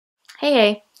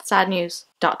Hey, sad news, ...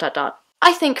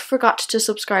 I think forgot to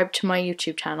subscribe to my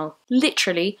YouTube channel.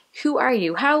 Literally, who are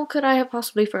you? How could I have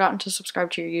possibly forgotten to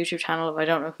subscribe to your YouTube channel if I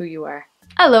don't know who you are?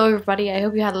 Hello everybody, I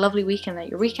hope you had a lovely week and that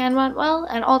your weekend went well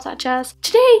and all that jazz.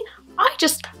 Today,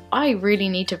 I really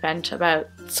need to vent about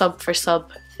sub for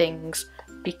sub things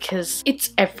because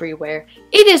it's everywhere.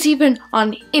 It is even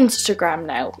on Instagram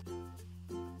now.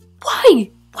 Why?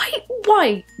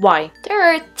 Why? There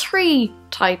are 3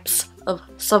 types of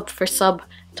sub for sub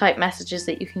type messages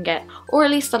that you can get, or at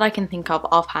least that I can think of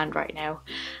offhand right now.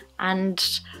 And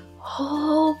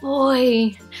oh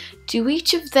boy, do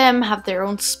each of them have their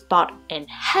own spot in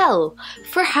hell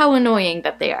for how annoying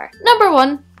that they are. Number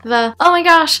 1, the oh my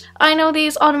gosh, I know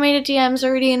these automated DMs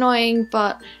are really annoying,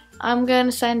 but I'm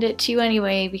gonna send it to you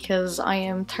anyway because I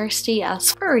am thirsty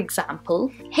as. For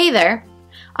example, hey there,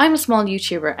 I'm a small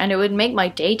YouTuber and it would make my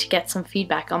day to get some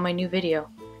feedback on my new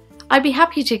video. I'd be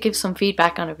happy to give some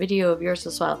feedback on a video of yours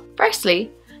as well. Firstly,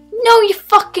 no you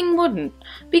fucking wouldn't,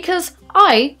 because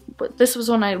this was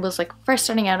when I was like first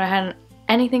starting out, I hadn't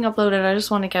anything uploaded, I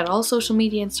just want to get all social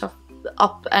media and stuff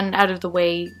up and out of the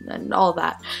way and all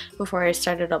that before I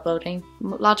started uploading.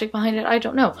 Logic behind it, I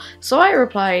don't know. So I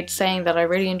replied saying that I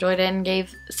really enjoyed it and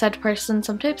gave said person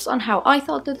some tips on how I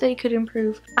thought that they could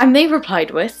improve. And they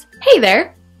replied with, hey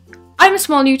there, I'm a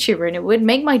small YouTuber and it would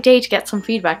make my day to get some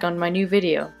feedback on my new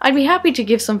video. I'd be happy to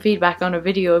give some feedback on a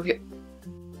video of your...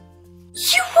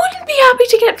 You wouldn't be happy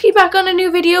to get feedback on a new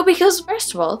video because,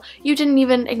 first of all, you didn't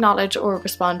even acknowledge or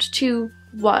respond to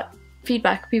what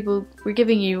feedback people were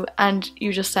giving you, and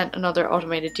you just sent another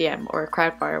automated DM or a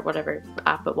crowdfire, whatever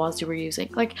app it was you were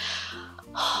using. Like,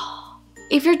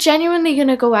 if you're genuinely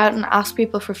gonna go out and ask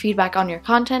people for feedback on your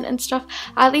content and stuff,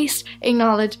 at least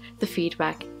acknowledge the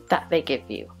feedback that they give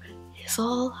you. Is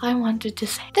all I wanted to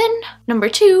say. Then, number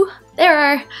 2, there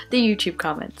are the YouTube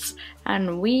comments.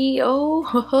 And we all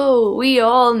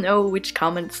know which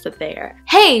comments that they are.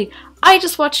 Hey, I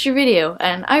just watched your video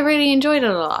and I really enjoyed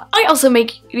it a lot. I also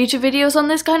make YouTube videos on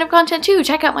this kind of content too.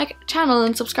 Check out my channel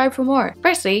and subscribe for more.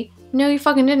 Firstly, no you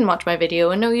fucking didn't watch my video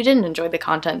and no you didn't enjoy the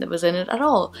content that was in it at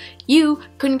all. You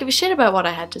couldn't give a shit about what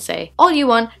I had to say. All you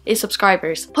want is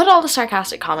subscribers. Put all the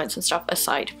sarcastic comments and stuff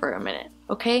aside for a minute,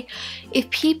 okay? If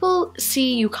people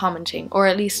see you commenting, or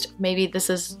at least maybe this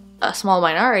is a small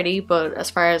minority, but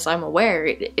as far as I'm aware,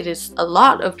 it is a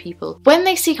lot of people. When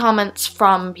they see comments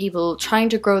from people trying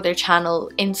to grow their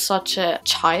channel in such a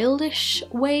childish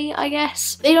way, I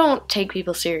guess, they don't take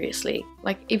people seriously.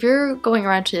 Like, if you're going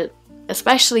around to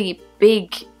especially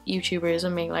big YouTubers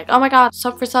and being like, oh my god,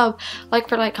 sub for sub, like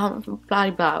for like, comment for blah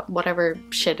blah, whatever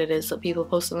shit it is that people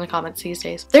post in the comments these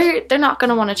days, they're not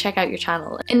gonna want to check out your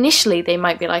channel. Initially they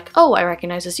might be like, oh, I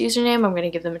recognize this username, I'm gonna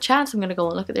give them a chance, I'm gonna go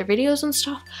and look at their videos and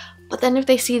stuff. But then if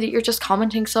they see that you're just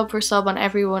commenting sub for sub on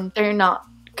everyone, they're not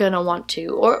gonna want to.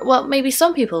 Or, well, maybe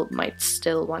some people might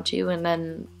still want to, and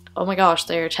then, oh my gosh,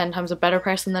 they're 10 times a better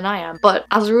person than I am. But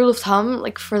as a rule of thumb,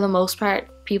 like for the most part,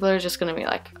 people are just gonna be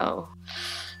like, oh,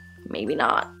 maybe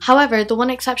not. However, the one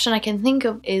exception I can think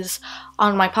of is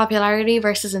on my popularity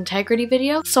versus integrity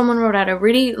video. Someone wrote out a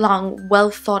really long, well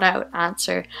thought out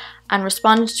answer and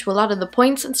responded to a lot of the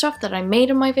points and stuff that I made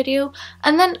in my video,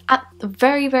 and then at the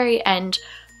very end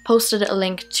posted a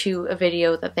link to a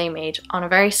video that they made on a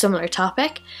very similar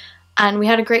topic, and we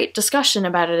had a great discussion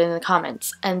about it in the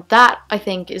comments. And that, I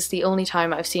think, is the only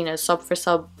time I've seen a sub for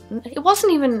sub. It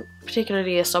wasn't even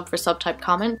particularly a sub for sub type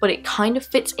comment, but it kind of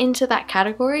fits into that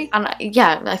category. And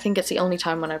yeah, I think it's the only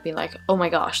time when I've been like, oh my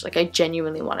gosh, like I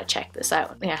genuinely want to check this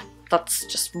out. Yeah, that's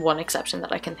just one exception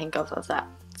that I can think of that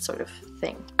sort of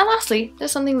thing. And lastly,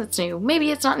 there's something that's new.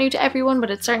 Maybe it's not new to everyone, but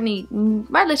it's certainly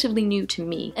relatively new to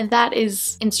me. And that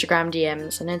is Instagram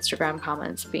DMs and Instagram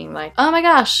comments being like, oh my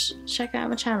gosh, check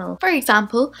out my channel. For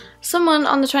example, someone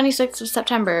on the 26th of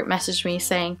September messaged me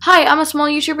saying, hi, I'm a small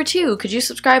YouTuber too. Could you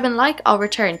subscribe and like? I'll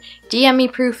return. DM me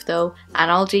proof though, and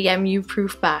I'll DM you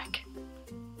proof back.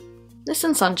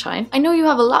 Listen, sunshine, I know you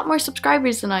have a lot more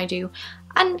subscribers than I do.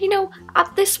 And you know,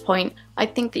 at this point, I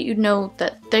think that you know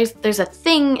that there's a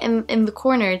thing in the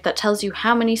corner that tells you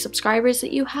how many subscribers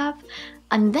that you have,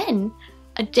 and then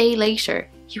a day later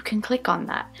you can click on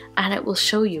that and it will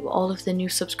show you all of the new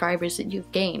subscribers that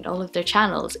you've gained, all of their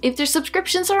channels, if their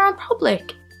subscriptions are on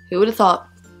public. Who would have thought?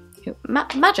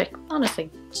 Magic, honestly,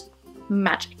 just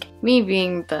magic. Me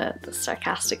being the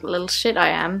sarcastic little shit I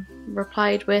am,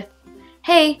 replied with,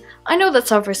 hey, I know that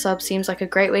sub for sub seems like a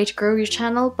great way to grow your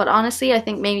channel, but honestly I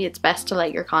think maybe it's best to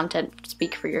let your content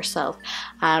speak for yourself.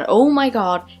 And oh my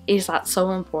god, is that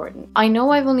so important. I know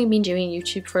I've only been doing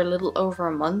YouTube for a little over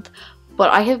a month, but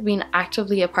I have been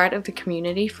actively a part of the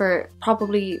community for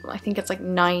probably, I think it's like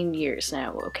 9 years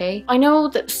now, okay? I know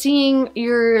that seeing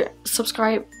your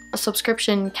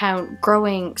subscription count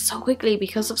growing so quickly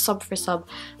because of sub for sub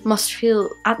must feel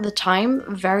at the time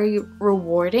very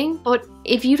rewarding, but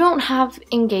if you don't have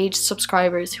engaged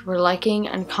subscribers who are liking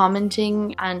and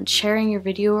commenting and sharing your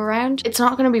video around, it's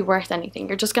not going to be worth anything.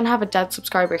 You're just going to have a dead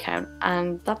subscriber count,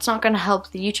 and that's not going to help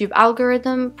the YouTube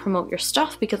algorithm promote your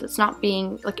stuff because it's not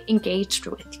being like engaged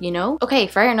with, you know? Okay,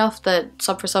 fair enough that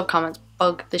sub for sub comments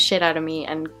bug the shit out of me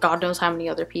and God knows how many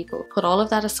other people. Put all of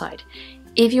that aside.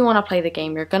 If you want to play the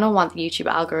game, you're going to want the YouTube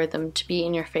algorithm to be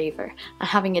in your favor, and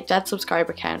having a dead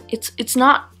subscriber count, it's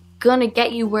not gonna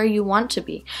get you where you want to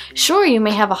be. Sure, you may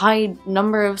have a high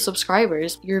number of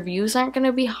subscribers, your views aren't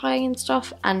gonna be high and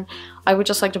stuff, and I would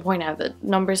just like to point out that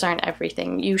numbers aren't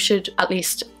everything. You should, at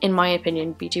least in my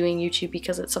opinion, be doing YouTube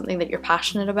because it's something that you're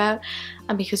passionate about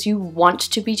and because you want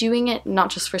to be doing it, not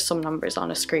just for some numbers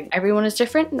on a screen. Everyone is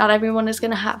different, not everyone is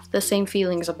gonna have the same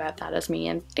feelings about that as me,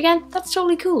 and again, that's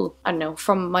totally cool. I don't know,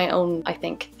 from my own, I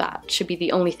think that should be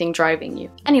the only thing driving you.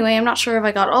 Anyway, I'm not sure if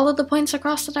I got all of the points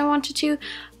across that I wanted to,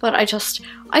 but I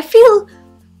feel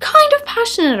kind of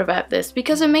passionate about this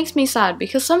because it makes me sad,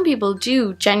 because some people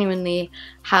do genuinely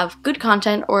have good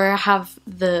content or have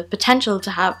the potential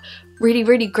to have really,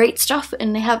 really great stuff,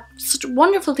 and they have such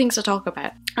wonderful things to talk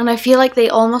about. And I feel like they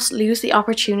almost lose the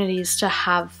opportunities to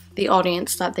have the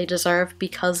audience that they deserve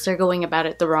because they're going about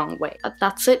it the wrong way. But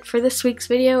that's it for this week's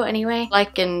video anyway.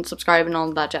 Like and subscribe and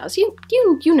all that jazz. You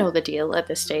know the deal at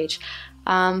this stage.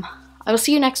 I will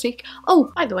see you next week.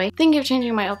 Oh, by the way, thinking of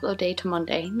changing my upload day to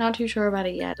Monday. Not too sure about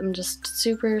it yet. I'm just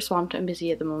super swamped and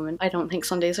busy at the moment. I don't think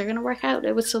Sundays are gonna work out.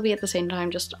 It would still be at the same time,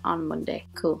 just on Monday.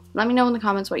 Cool. Let me know in the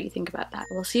comments what you think about that.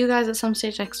 We'll see you guys at some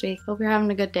stage next week. Hope you're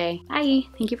having a good day. Bye!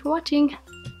 Thank you for watching.